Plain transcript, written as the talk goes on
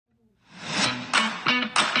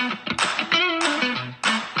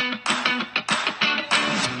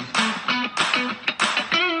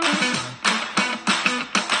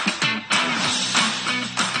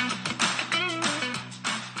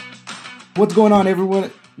What's going on, everyone?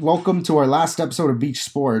 Welcome to our last episode of Beach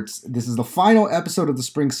Sports. This is the final episode of the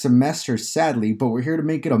spring semester, sadly, but we're here to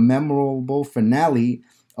make it a memorable finale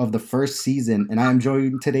of the first season. And I am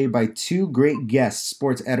joined today by two great guests,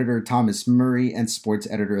 sports editor Thomas Murray and sports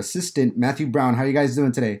editor assistant Matthew Brown. How are you guys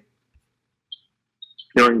doing today?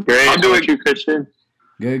 Doing great. I'm doing you, Christian.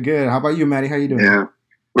 Good. How about you, Maddie? How you doing? Yeah,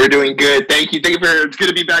 we're doing good. Thank you. It's good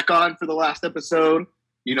to be back on for the last episode.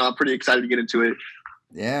 I'm pretty excited to get into it.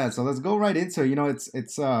 Yeah, so let's go right into it.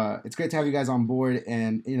 It's great to have you guys on board,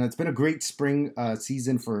 and it's been a great spring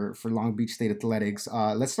season for Long Beach State Athletics.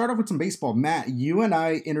 Let's start off with some baseball. Matt, you and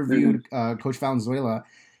I interviewed Coach Valenzuela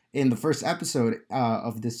in the first episode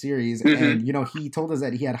of this series, and he told us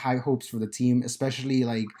that he had high hopes for the team, especially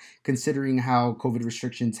like considering how COVID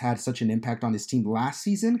restrictions had such an impact on his team last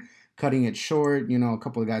season, cutting it short. A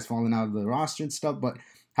couple of guys falling out of the roster and stuff. But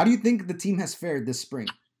how do you think the team has fared this spring?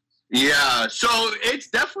 Yeah, so it's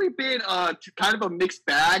definitely been kind of a mixed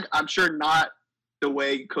bag. I'm sure not the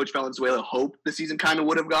way Coach Valenzuela hoped the season kind of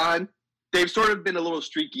would have gone. They've sort of been a little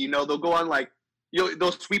streaky. They'll go on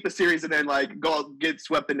they'll sweep a series and then go out, get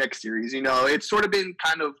swept the next series. It's sort of been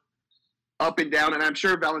kind of up and down, and I'm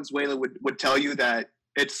sure Valenzuela would tell you that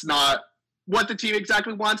it's not what the team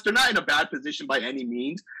exactly wants. They're not in a bad position by any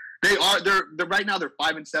means. They're right now they're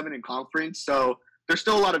 5-7 in conference, so there's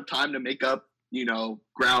still a lot of time to make up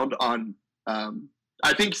ground on.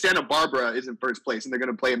 I think Santa Barbara is in first place, and they're going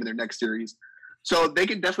to play them in their next series, so they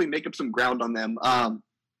can definitely make up some ground on them.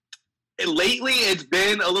 Lately, it's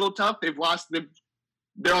been a little tough. They've lost.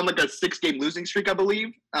 They're on like a 6-game losing streak, I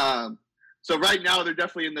believe. So right now, they're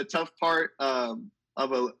definitely in the tough part of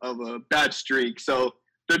a bad streak. So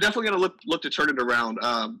they're definitely going to look to turn it around.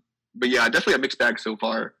 But yeah, definitely a mixed bag so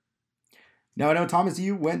far. Now, I know, Thomas,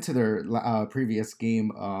 you went to their previous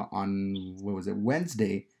game on,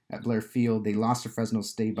 Wednesday at Blair Field. They lost to Fresno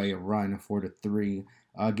State by a run, 4-3.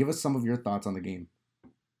 Give us some of your thoughts on the game.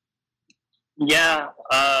 Yeah,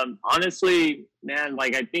 honestly, man,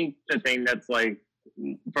 I think the thing that's,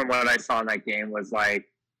 from what I saw in that game was,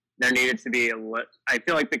 there needed to be I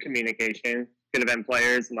feel like the communication could have been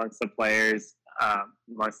amongst the players,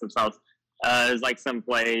 amongst themselves. There's some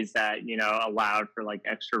plays that allowed for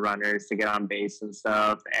extra runners to get on base and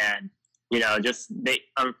stuff, and they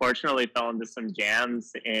unfortunately fell into some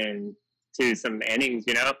jams into some innings,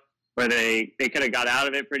 where they could have got out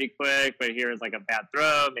of it pretty quick, but here was a bad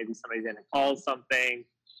throw, maybe somebody didn't call something,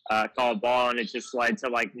 call a ball, and it just led to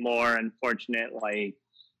more unfortunate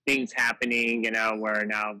things happening, where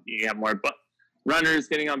now you have more runners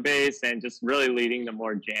getting on base and just really leading to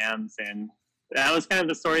more jams, and that was kind of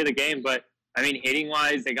the story of the game. But I mean,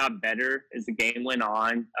 hitting-wise, they got better as the game went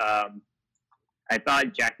on. I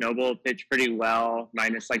thought Jack Noble pitched pretty well,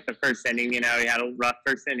 minus the first inning. He had a rough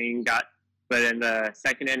first inning, but in the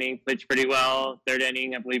second inning, pitched pretty well. Third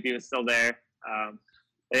inning, I believe he was still there.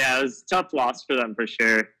 Yeah, it was a tough loss for them for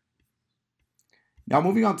sure. Now,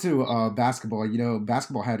 moving on to basketball,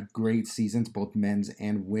 basketball had great seasons, both men's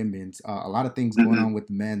and women's. A lot of things going on with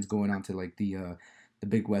men's, going on to the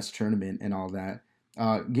Big West tournament and all that.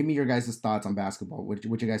 Give me your guys' thoughts on basketball. What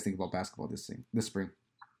you guys think about basketball this spring?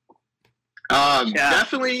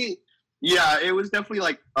 Definitely, yeah. It was definitely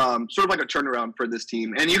sort of a turnaround for this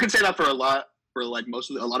team, and you can say that for a lot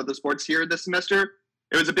of the sports here this semester.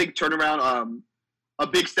 It was a big turnaround, a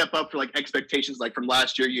big step up for expectations from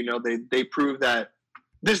last year. They proved that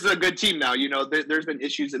this is a good team now. There's been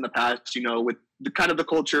issues in the past, with the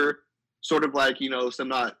culture, sort of some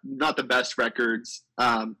not the best records.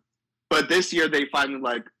 But this year they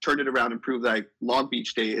finally turned it around and proved Long Beach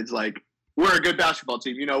State is we're a good basketball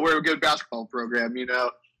team. We're a good basketball program.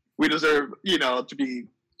 We deserve to be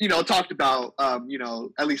talked about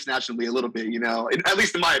at least nationally a little bit. At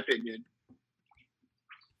least in my opinion.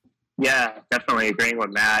 Yeah, definitely agreeing with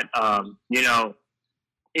Matt.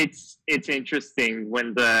 It's interesting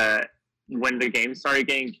when the game started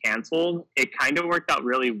getting canceled. It kind of worked out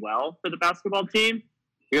really well for the basketball team,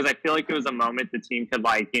 because I feel like it was a moment the team could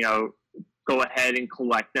go ahead and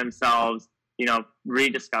collect themselves,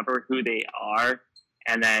 rediscover who they are.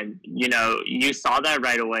 And then, you saw that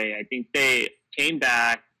right away. I think they came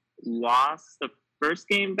back, lost the first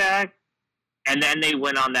game back, and then they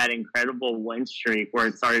went on that incredible win streak where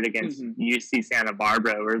it started against UC Santa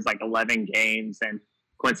Barbara, where it was 11 games, and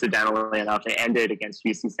coincidentally enough, it ended against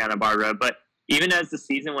UC Santa Barbara. But even as the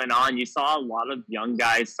season went on, you saw a lot of young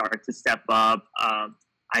guys start to step up.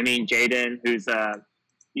 Jaden, who's a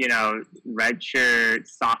redshirt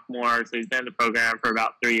sophomore, so he's been in the program for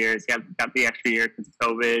about 3 years. He got the extra year because of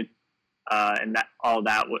COVID, and that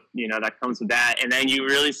comes with that. And then you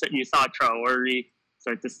saw Traore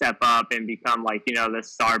start to step up and become like, the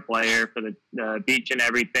star player for the beach and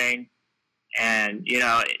everything. And,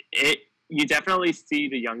 you definitely see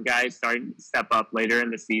the young guys starting to step up later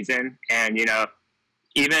in the season. And,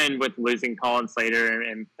 even with losing Colin Slater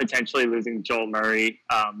and potentially losing Joel Murray,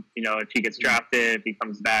 if he gets drafted, if he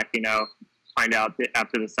comes back, find out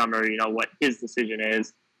after the summer, what his decision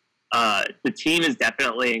is. The team is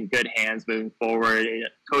definitely in good hands moving forward.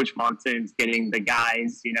 Coach Monson's getting the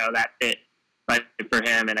guys, that fit right for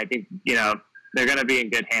him. And I think, they're going to be in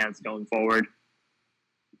good hands going forward.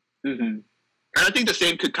 Mm-hmm. And I think the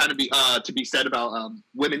same could kind of be to be said about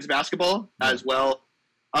women's basketball as well.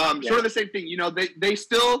 Sort of the same thing.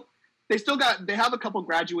 They have a couple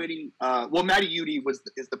graduating. Maddie Udy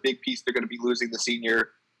is the big piece. They're going to be losing the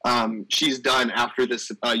senior. She's done after this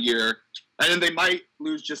year. And then they might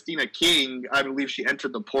lose Justina King. I believe she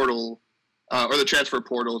entered the portal or the transfer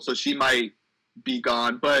portal, so she might be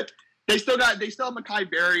gone. But they still have Makai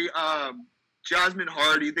Berry, Jasmine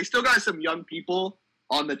Hardy. They still got some young people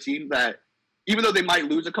on the team that, even though they might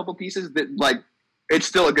lose a couple pieces, that it's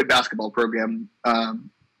still a good basketball program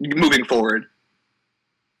moving forward.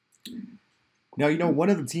 Now, one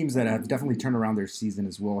of the teams that have definitely turned around their season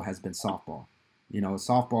as well has been softball.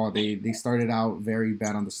 Softball, they started out very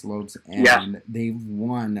bad on the slopes, and they've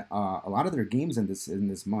won a lot of their games in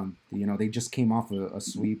this month. They just came off a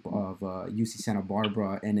sweep of UC Santa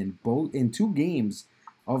Barbara, and in 2 games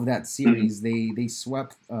of that series, they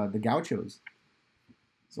swept the Gauchos.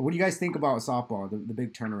 So what do you guys think about softball, the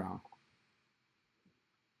big turnaround?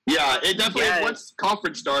 Yeah, it definitely, once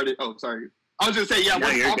conference started, once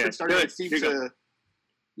conference started, it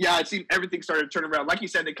seemed everything started to turn around. Like you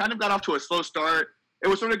said, they kind of got off to a slow start. It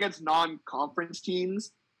was sort of against non-conference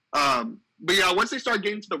teams. Once they started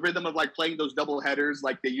getting to the rhythm of playing those double headers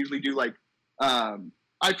like they usually do, I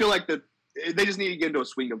feel like they just need to get into a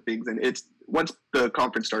swing of things. And once the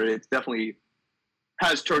conference started, it definitely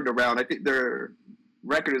has turned around. I think their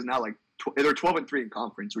record is now they're 12-3 in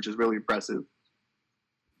conference, which is really impressive.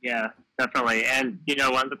 Yeah, definitely. And,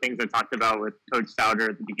 one of the things I talked about with Coach Souter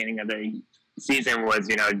at the beginning of the season was,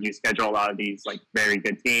 you schedule a lot of these, very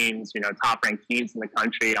good teams, top-ranked teams in the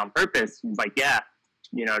country on purpose. He's like, to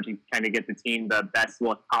kind of get the team the best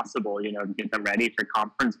look possible, to get them ready for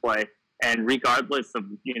conference play. And regardless of,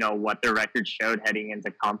 what their record showed heading into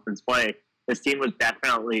conference play, this team was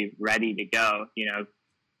definitely ready to go,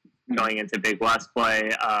 going into Big West play.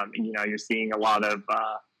 You're seeing a lot of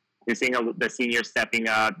you're seeing the seniors stepping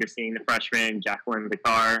up. You're seeing the freshman, Jacqueline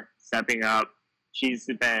Vicar, stepping up. She's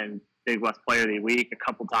been Big West Player of the Week a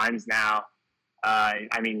couple times now.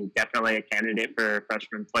 Definitely a candidate for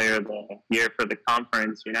Freshman Player of the Year for the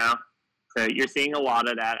conference, So you're seeing a lot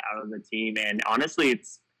of that out of the team. And honestly,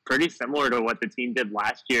 it's pretty similar to what the team did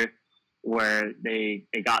last year, where they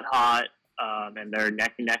got hot and they're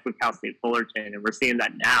neck and neck with Cal State Fullerton. And we're seeing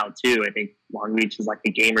that now, too. I think Long Beach is a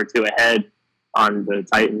game or 2 ahead on the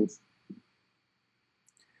Titans.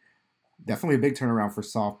 Definitely a big turnaround for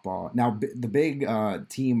softball. Now, the big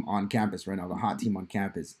team on campus right now, the hot team on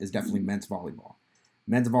campus, is definitely men's volleyball.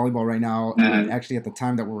 Men's volleyball right now, actually at the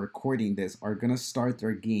time that we're recording this, are going to start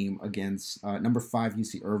their game against number 5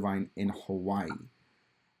 UC Irvine in Hawaii.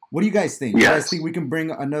 What do you guys think? Yes. You guys think we can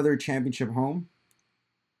bring another championship home?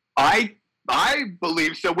 I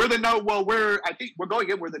believe so. I think we're going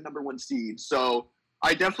in. We're the number 1 seed, so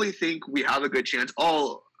I definitely think we have a good chance.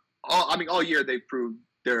 All year they've proved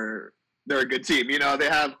they're a good team. They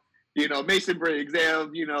have, Mason Briggs. They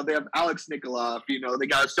have, they have Alex Nikoloff. They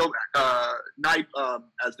got Knipe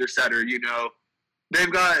as their setter.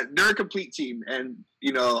 They're a complete team, and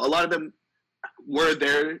a lot of them were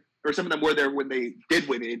there, or some of them were there when they did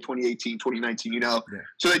win it in 2018, 2019.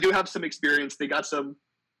 So they do have some experience. They got some,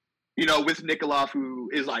 with Nikoloff, who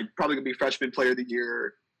is probably gonna be freshman player of the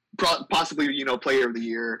year. Possibly, player of the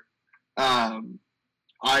year. I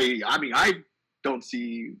don't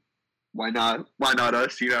see why not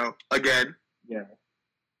us, again.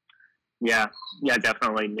 Yeah,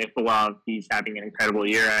 definitely. Nikolov, he's having an incredible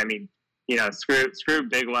year. Screw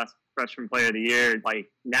Big West freshman player of the year,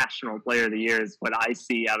 national player of the year is what I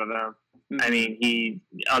see out of him. The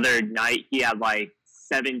other night he had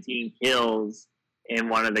 17 kills in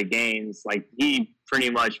one of the games. He pretty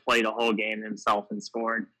much played a whole game himself and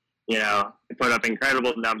scored. He put up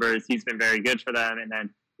incredible numbers. He's been very good for them. And then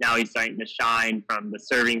now he's starting to shine from the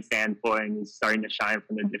serving standpoint. He's starting to shine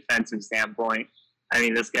from the defensive standpoint.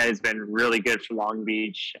 This guy has been really good for Long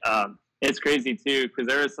Beach. It's crazy, too, because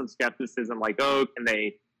there is some skepticism can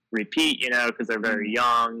they repeat, because they're very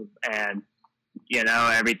young and,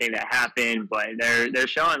 everything that happened. But they're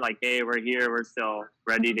showing hey, we're here. We're still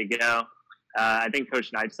ready to go. I think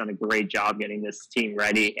Coach Knight's done a great job getting this team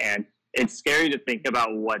ready, and it's scary to think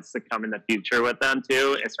about what's to come in the future with them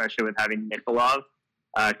too, especially with having Nikolov,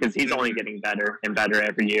 because he's only getting better and better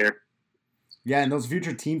every year. Yeah, and those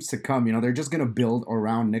future teams to come, they're just gonna build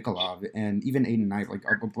around Nikolov and even Aiden Knight, like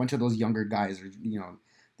a bunch of those younger guys.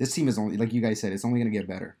 This team is only, like you guys said, it's only gonna get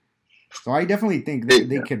better. So I definitely think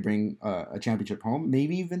they could bring a championship home,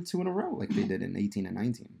 maybe even 2 in a row, like they did in 18 and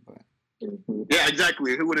 19. But yeah,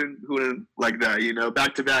 exactly. Who wouldn't like that?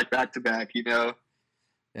 Back to back. Yeah,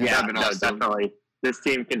 awesome. Definitely. This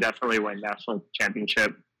team can definitely win national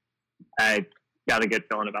championship. I got a good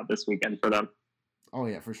feeling about this weekend for them. Oh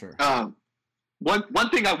yeah, for sure. One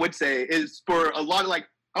thing I would say is for a lot of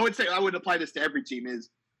I would apply this to every team is,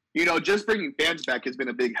 just bringing fans back has been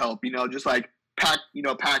a big help. Just like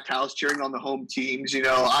packed house cheering on the home teams.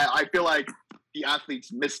 I feel like the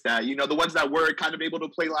athletes missed that. The ones that were kind of able to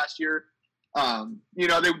play last year,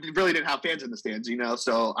 they really didn't have fans in the stands.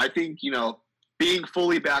 So I think being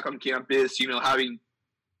fully back on campus, having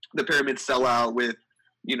the Pyramid sell out with,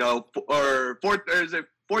 or 4,000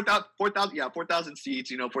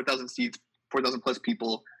 seats, 4,000 seats, 4,000 plus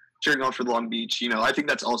people cheering on for Long Beach. I think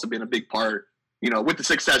that's also been a big part, with the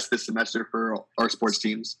success this semester for our sports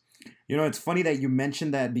teams. It's funny that you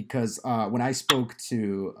mentioned that because when I spoke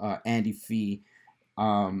to Andy Fee,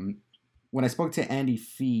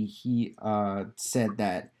 he said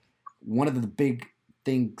that one of the big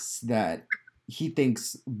things that he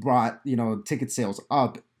thinks brought, ticket sales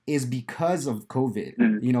up is because of COVID.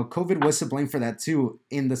 Mm-hmm. COVID was to blame for that too,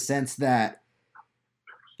 in the sense that,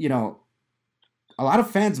 a lot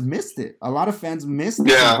of fans missed it. A lot of fans missed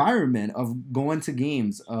the environment of going to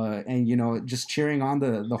games and, just cheering on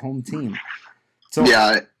the home team. So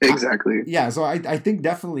yeah, exactly. So I think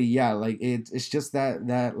definitely, like it's just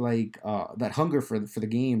that hunger for the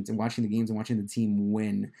games and watching the team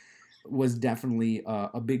win was definitely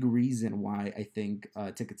a big reason why I think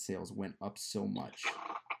ticket sales went up so much.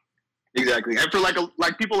 Exactly, and for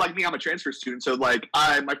like people like me, I'm a transfer student, so my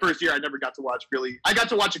first year I never got to watch I got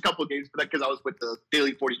to watch a couple of games, but because I was with the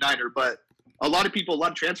Daily 49er. But a lot of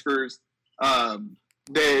transfers,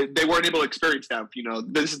 they weren't able to experience that.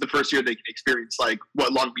 This is the first year they can experience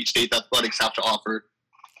what Long Beach State athletics have to offer.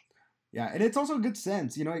 Yeah, and it's also a good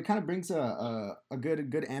sense. It kind of brings a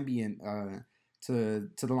good ambient to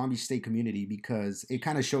the Long Beach State community, because it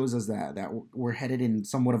kind of shows us that we're headed in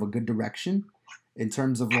somewhat of a good direction in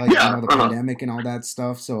terms of the pandemic and all that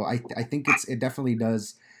stuff. So I think it definitely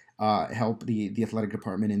does help the athletic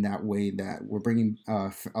department in that way, that we're bringing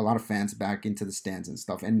a lot of fans back into the stands and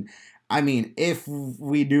stuff. And I mean, if men's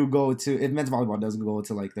volleyball doesn't go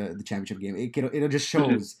to the championship game, it just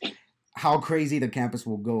shows how crazy the campus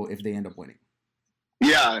will go if they end up winning.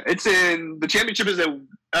 Yeah, the championship is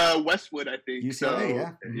at Westwood, I think. UCLA, so,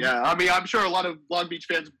 yeah. Mm-hmm. Yeah, I mean, I'm sure a lot of Long Beach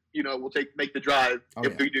fans, will make the drive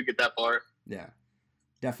if we do get that far. Yeah,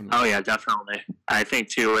 definitely. Oh yeah, definitely. I think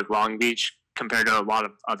too, with Long Beach compared to a lot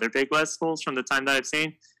of other Big West schools from the time that I've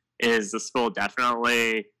seen, is the school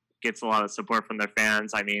definitely gets a lot of support from their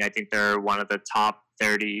fans. I mean, I think they're one of the top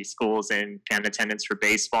 30 schools in fan attendance for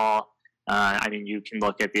baseball. I mean, you can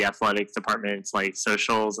look at the athletics departments like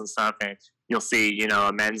socials and stuff, and you'll see,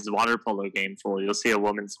 a men's water polo game full. You'll see a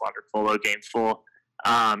women's water polo game full.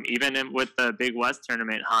 Even with the Big West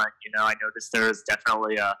tournament hunt, I noticed there was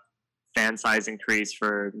definitely a fan size increase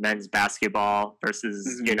for men's basketball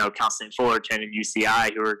versus, Cal State Fullerton and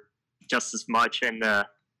UCI, who were just as much in the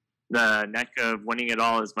neck of winning it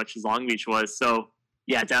all as much as Long Beach was. So,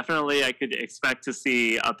 yeah, definitely I could expect to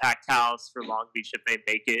see a packed house for Long Beach if they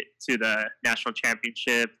make it to the national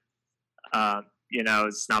championship.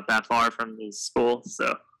 It's not that far from the school,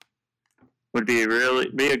 so would be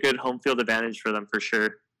a good home field advantage for them for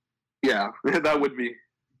sure. Yeah, that would be.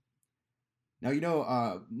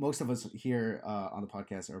 Now, most of us here on the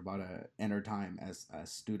podcast are about to end our time as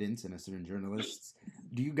students and as student journalists.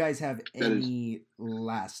 Do you guys have any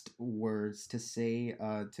last words to say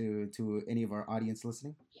to any of our audience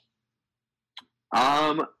listening?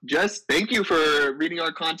 Just thank you for reading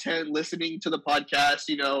our content, listening to the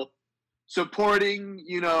podcast, supporting,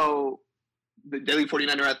 the Daily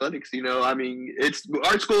 49er athletics. I mean,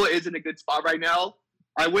 our school is in a good spot right now.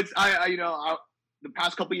 The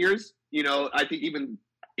past couple of years, I think even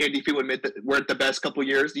Andy Fee would admit that we're at the best couple of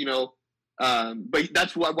years, but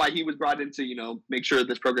that's why he was brought in to, make sure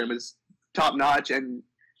this program is top notch. And,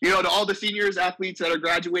 to all the seniors, athletes that are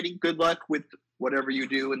graduating, good luck with whatever you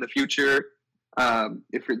do in the future.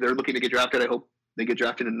 If they're looking to get drafted, I hope they get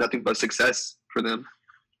drafted and nothing but success for them.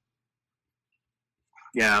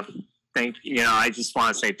 Yeah, I just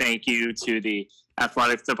want to say thank you to the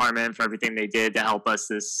athletics department for everything they did to help us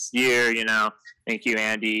this year. Thank you,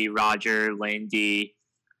 Andy, Roger, Lane D,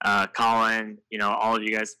 Colin. All of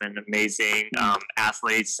you guys have been amazing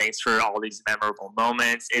athletes. Thanks for all these memorable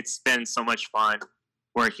moments. It's been so much fun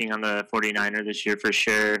working on the 49er this year for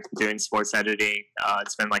sure, doing sports editing.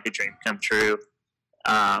 It's been like a dream come true.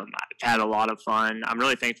 I've had a lot of fun. I'm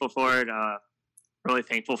really thankful for it. Really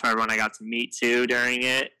thankful for everyone I got to meet too during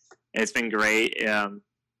it. It's been great. A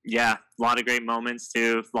lot of great moments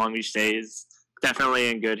too. Long Beach State is definitely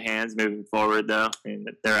in good hands moving forward though in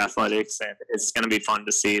their athletics, and it's going to be fun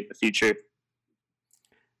to see in the future.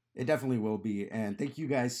 It definitely will be. And thank you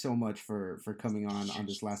guys so much for coming on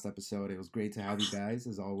this last episode. It was great to have you guys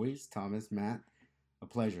as always. Thomas, Matt, a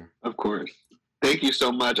pleasure. Of course. Thank you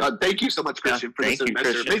so much. Thank you so much, Christian, for this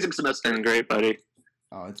semester. Amazing semester. It's been great, buddy.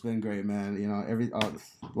 Oh, it's been great, man.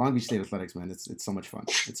 Long Beach State athletics, man. It's so much fun.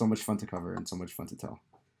 It's so much fun to cover and so much fun to tell.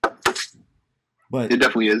 But it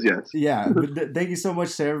definitely is, yes. Yeah, but thank you so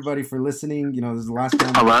much to everybody for listening. This is the last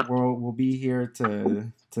time we'll be here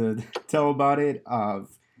to tell about it.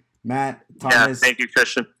 Matt, Thomas. Yeah, thank you,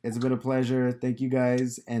 Christian. It's been a pleasure. Thank you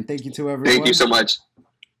guys, and thank you to everyone. Thank you so much.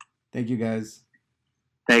 Thank you guys.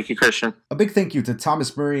 Thank you, Christian. A big thank you to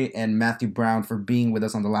Thomas Murray and Matthew Brown for being with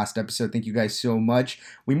us on the last episode. Thank you guys so much.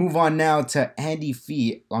 We move on now to Andy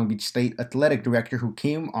Fee, Long Beach State Athletic Director, who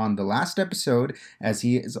came on the last episode, as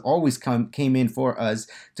he has always came in for us,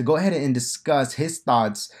 to go ahead and discuss his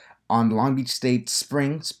thoughts on Long Beach State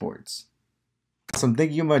spring sports. Awesome.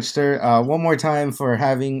 Thank you much, sir. One more time for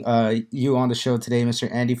having you on the show today, Mr.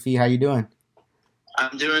 Andy Fee. How you doing?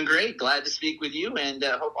 I'm doing great. Glad to speak with you, and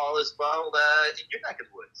hope all is well in your neck of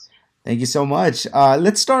the woods. Thank you so much.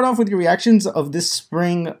 Let's start off with your reactions of this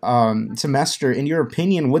spring semester. In your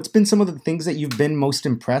opinion, what's been some of the things that you've been most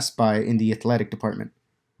impressed by in the athletic department?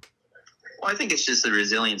 Well, I think it's just the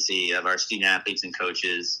resiliency of our student athletes and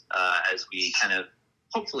coaches as we kind of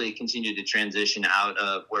hopefully continue to transition out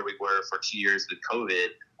of where we were for 2 years with COVID.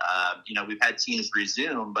 We've had teams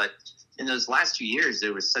resume, but in those last 2 years,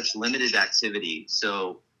 there was such limited activity.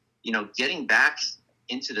 So, getting back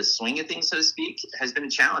into the swing of things, so to speak, has been a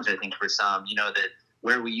challenge, I think, for some, that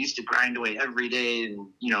where we used to grind away every day and,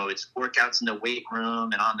 it's workouts in the weight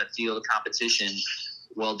room and on the field competition.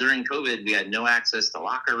 Well, during COVID, we had no access to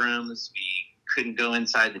locker rooms. We couldn't go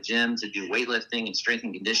inside the gym to do weightlifting and strength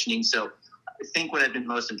and conditioning. So I think what I've been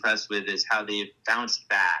most impressed with is how they've bounced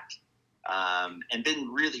back and been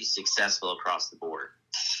really successful across the board.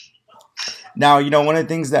 Now, one of the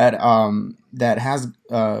things that has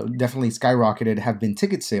definitely skyrocketed have been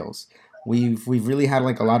ticket sales. We've really had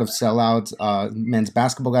like a lot of sellouts. Men's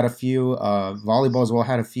basketball got a few, volleyball as well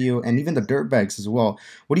had a few, and even the dirtbags as well.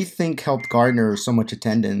 What do you think helped garner so much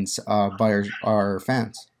attendance by our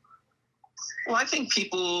fans? Well, I think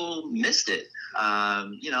people missed it. A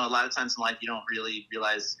lot of times in life you don't really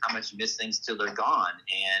realize how much you miss things till they're gone.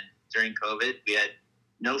 And during COVID, we had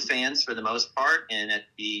no fans for the most part, and at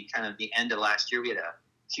the end of last year, we had a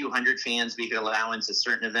few hundred fans we could allow into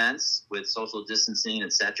certain events with social distancing,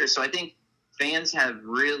 etc. So I think fans have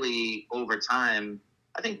really, over time,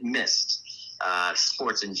 missed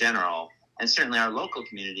sports in general, and certainly our local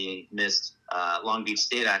community missed Long Beach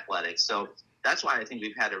State athletics. So that's why I think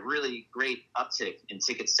we've had a really great uptick in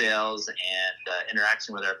ticket sales and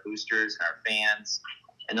interaction with our boosters and our fans.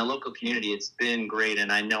 And the local community, it's been great. And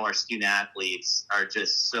I know our student athletes are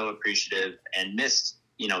just so appreciative and missed,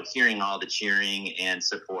 hearing all the cheering and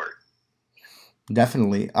support.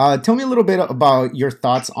 Definitely. Tell me a little bit about your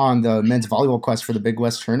thoughts on the men's volleyball quest for the Big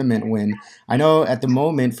West tournament win. I know at the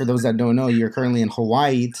moment, for those that don't know, you're currently in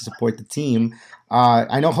Hawaii to support the team.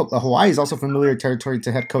 I know Hawaii is also familiar territory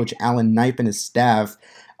to head coach Alan Knipe and his staff.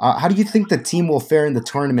 How do you think the team will fare in the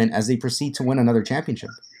tournament as they proceed to win another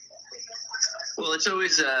championship? Well, it's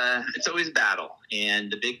always a battle,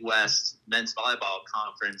 and the Big West Men's Volleyball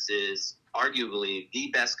Conference is arguably the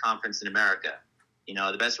best conference in America.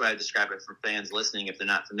 The best way I describe it for fans listening, if they're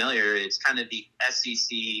not familiar, it's kind of the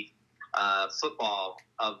SEC football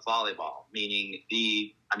of volleyball, meaning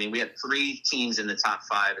we have 3 teams in the top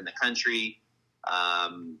 5 in the country,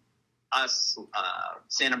 us,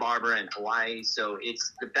 Santa Barbara, and Hawaii. So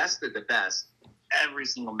it's the best of the best every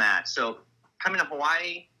single match. So coming to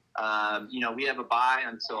Hawaii, we have a bye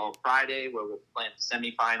until Friday where we're playing the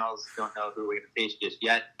semifinals. Don't know who we're going to face just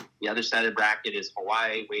yet. The other side of the bracket is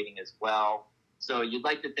Hawaii waiting as well. So you'd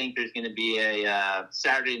like to think there's going to be a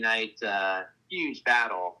Saturday night huge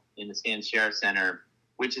battle in the Stan Sheriff Center,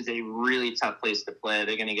 which is a really tough place to play.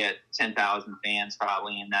 They're going to get 10,000 fans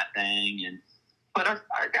probably in that thing. And, but our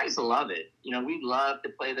guys love it. We love to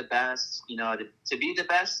play the best. To be the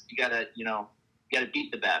best, you gotta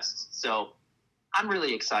beat the best. So I'm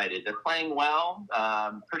really excited. They're playing well,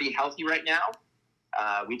 pretty healthy right now.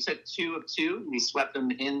 We took 2 of 2. We swept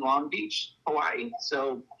them in Long Beach, Hawaii.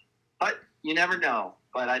 So, but you never know.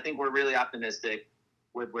 But I think we're really optimistic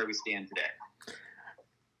with where we stand today.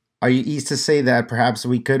 Are you easy to say that perhaps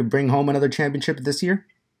we could bring home another championship this year?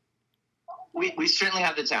 We certainly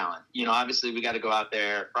have the talent. Obviously we got to go out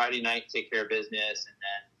there Friday night, take care of business, and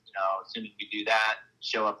then, as soon as we do that,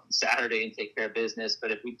 show up on Saturday and take care of business.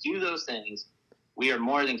 But if we do those things, we are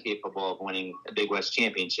more than capable of winning a Big West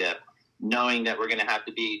championship, knowing that we're going to have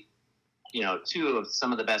to beat, 2 of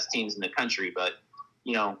some of the best teams in the country. But,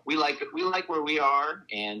 we like where we are.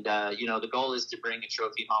 And, the goal is to bring a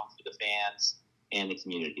trophy home for the fans and the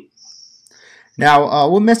community. Now,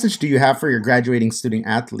 what message do you have for your graduating student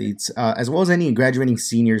athletes, as well as any graduating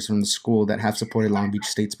seniors from the school that have supported Long Beach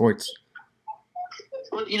State sports?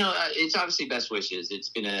 Well, it's obviously best wishes. It's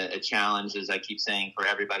been a challenge, as I keep saying, for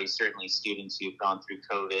everybody, certainly students who've gone through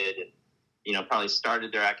COVID and, probably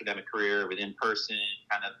started their academic career with in-person,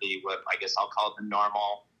 kind of what I guess I'll call it the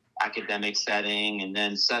normal academic setting. And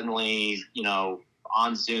then suddenly,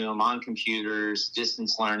 on Zoom, on computers,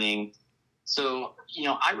 distance learning. So,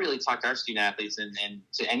 I really talk to our student athletes and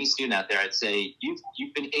to any student out there, I'd say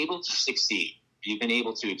you've been able to succeed. You've been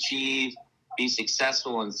able to achieve, be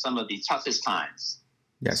successful in some of the toughest times.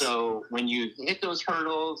 Yes. So when you hit those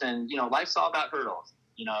hurdles and, life's all about hurdles,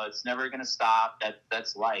 it's never going to stop.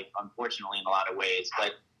 That's life, unfortunately, in a lot of ways.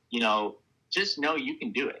 But, just know you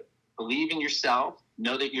can do it. Believe in yourself.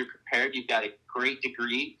 Know that you're prepared. You've got a great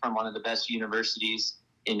degree from one of the best universities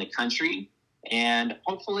in the country. And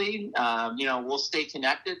hopefully, we'll stay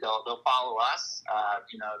connected. They'll follow us,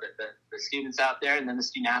 the students out there, and then the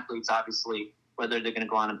student athletes, obviously, whether they're going to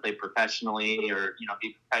go on and play professionally or,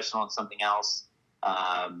 be professional in something else.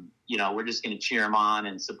 We're just going to cheer them on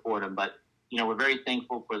and support them. But, we're very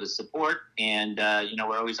thankful for the support, and,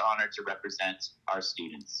 we're always honored to represent our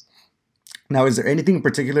students. Now, is there anything in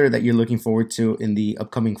particular that you're looking forward to in the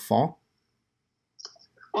upcoming fall?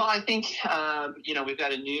 Well, I think, we've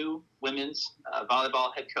got a new women's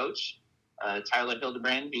volleyball head coach, Tyler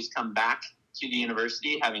Hildebrand, who's come back to the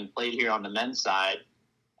university, having played here on the men's side,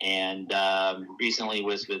 and recently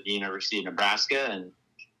was with the University of Nebraska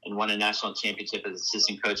and won a national championship as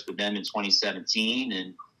assistant coach with them in 2017.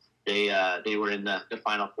 And they were in the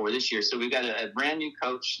Final Four this year. So we've got a brand new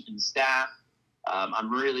coach and staff.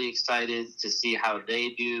 I'm really excited to see how they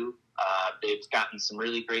do. They've gotten some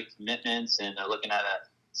really great commitments, and they're looking at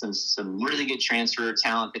some really good transfer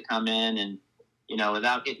talent to come in. And,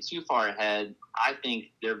 without getting too far ahead, I think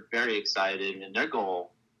they're very excited, and their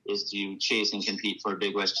goal is to chase and compete for a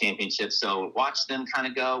Big West championship. So watch them kind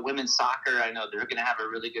of go. Women's soccer, I know they're going to have a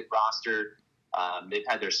really good roster. They've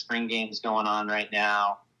had their spring games going on right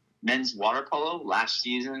now. Men's water polo last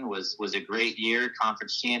season was a great year,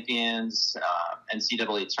 conference champions,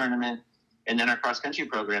 NCAA tournament, and then our cross-country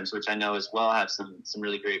programs, which I know as well have some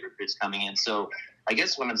really great recruits coming in. So I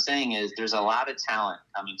guess what I'm saying is there's a lot of talent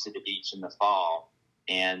coming to the beach in the fall,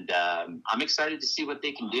 and I'm excited to see what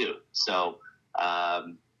they can do. So,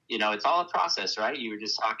 it's all a process, right? You were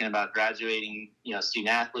just talking about graduating,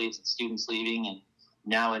 student athletes and students leaving, and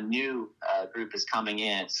now a new group is coming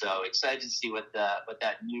in. So excited to see what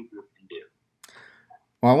that new group can do.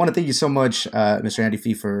 Well, I want to thank you so much, Mr. Andy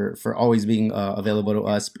Fee, for always being available to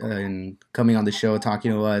us and coming on the show,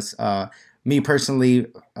 talking to us. Me personally,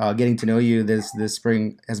 getting to know you this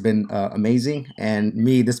spring has been amazing. And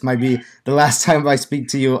this might be the last time I speak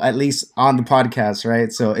to you, at least on the podcast,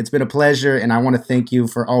 right? So it's been a pleasure, and I want to thank you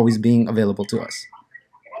for always being available to us.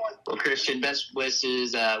 Well, Christian, best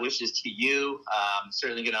wishes to you.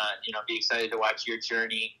 Certainly going to be excited to watch your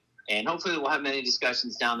journey, and hopefully we'll have many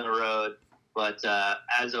discussions down the road. But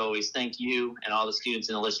as always, thank you and all the students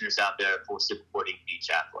and the listeners out there for supporting Beach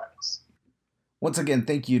Athletics. Once again,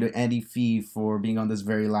 thank you to Andy Fee for being on this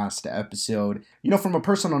very last episode. From a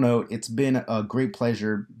personal note, it's been a great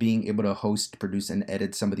pleasure being able to host, produce, and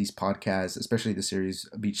edit some of these podcasts, especially the series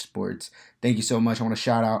Beach Sports. Thank you so much. I want to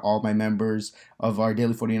shout out all my members of our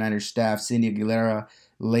Daily 49ers staff, Cindy Aguilera,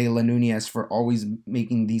 Layla Nunez, for always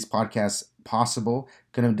making these podcasts possible.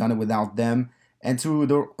 Couldn't have done it without them. And to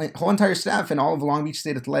the whole entire staff and all of Long Beach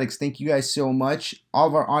State Athletics, thank you guys so much. All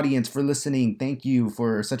of our audience for listening, thank you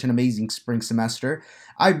for such an amazing spring semester.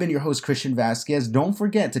 I've been your host, Christian Vasquez. Don't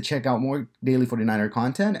forget to check out more Daily 49er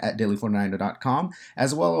content at daily49er.com,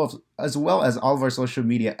 as well as all of our social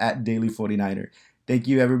media at Daily 49er. Thank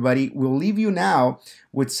you, everybody. We'll leave you now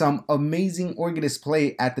with some amazing organist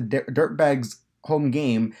play at the Dirtbags home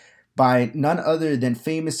game by none other than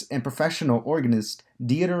famous and professional organist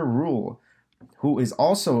Dieter Ruhl, who is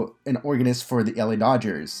also an organist for the LA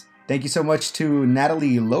Dodgers. Thank you so much to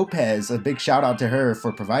Natalie Lopez. A big shout out to her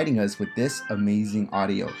for providing us with this amazing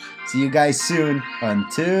audio. See you guys soon.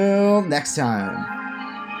 Until next time.